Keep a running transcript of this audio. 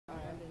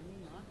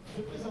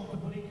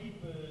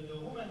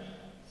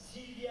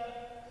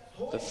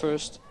the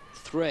first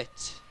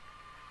threat.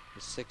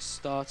 The sixth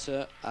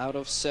starter out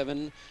of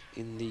 7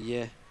 in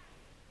the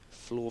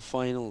floor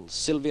final.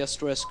 Silvia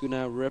Stroescu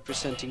now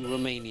representing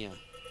Romania.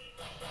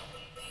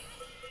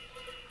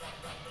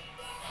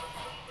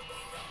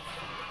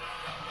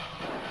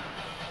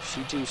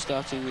 She too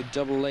starting with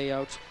double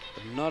layout,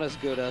 but not as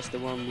good as the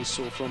one we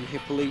saw from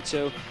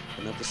Hippolyto.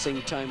 And at the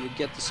same time we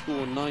get the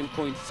score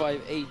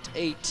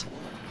 9.588.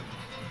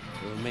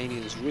 The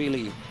Romanians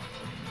really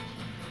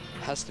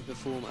has to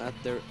perform at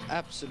their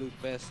absolute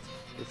best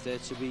if they're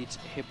to beat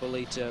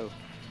Hippolyto.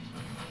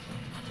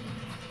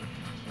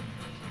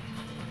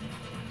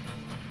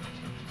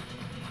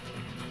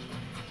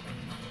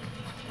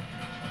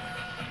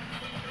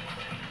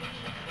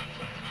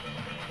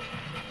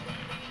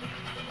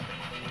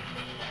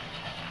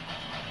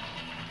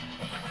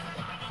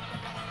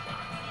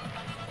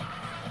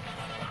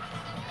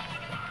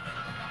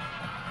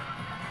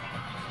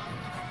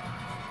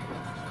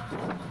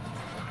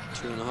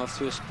 Two and a half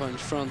twist punch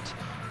front.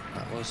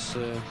 That was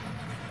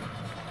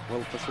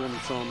well performed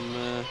from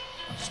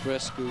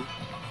Stroescu.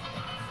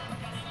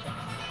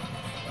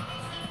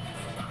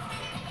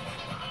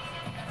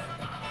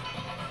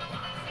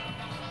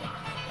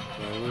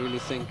 I really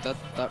think that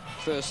that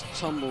first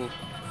tumble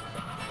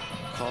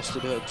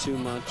costed her too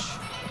much.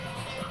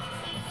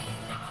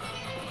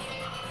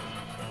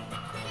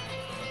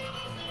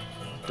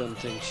 Don't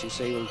think she's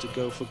able to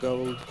go for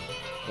gold,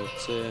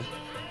 but a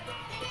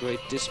great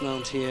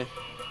dismount here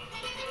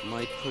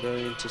might put her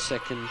into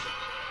second.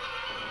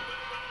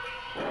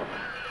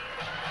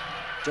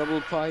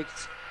 Double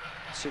piked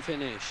to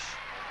finish.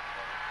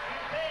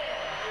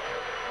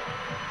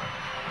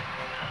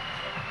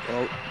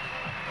 Well,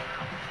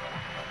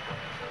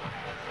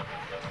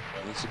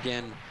 once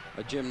again,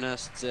 a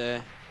gymnast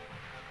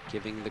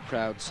giving the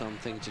crowd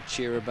something to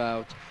cheer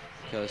about,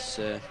 because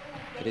it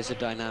is a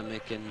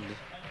dynamic and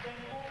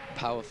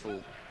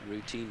powerful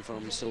routine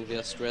from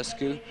Silvia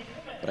Stroescu.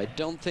 But I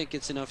don't think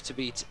it's enough to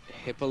beat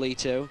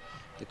Hippolyto.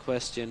 The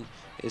question,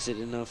 is it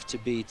enough to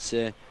beat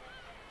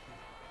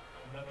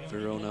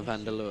Verona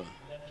van der Leeuwen?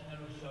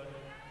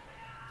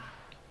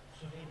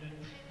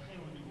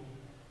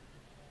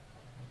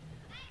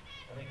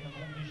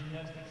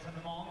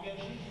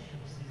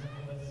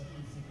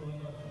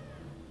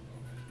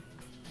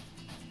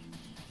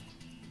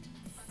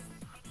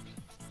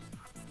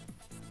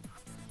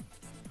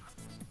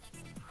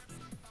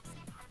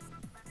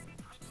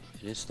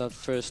 It is that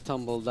first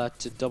tumble,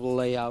 that double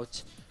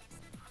layout.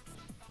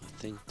 I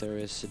think there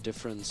is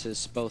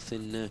differences both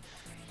in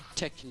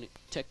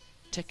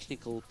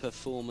technical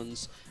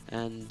performance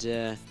and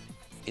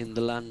in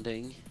the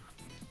landing,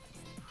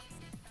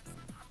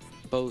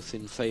 both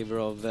in favor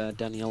of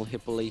Daniel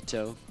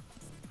Hippolyto.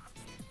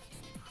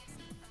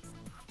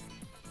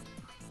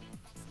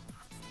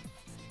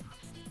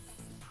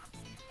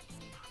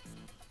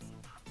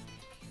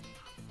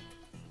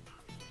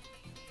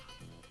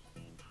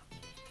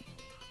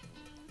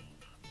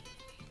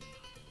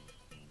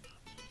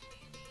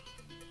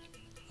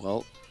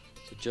 Well,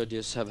 the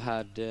judges have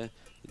had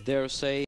their say.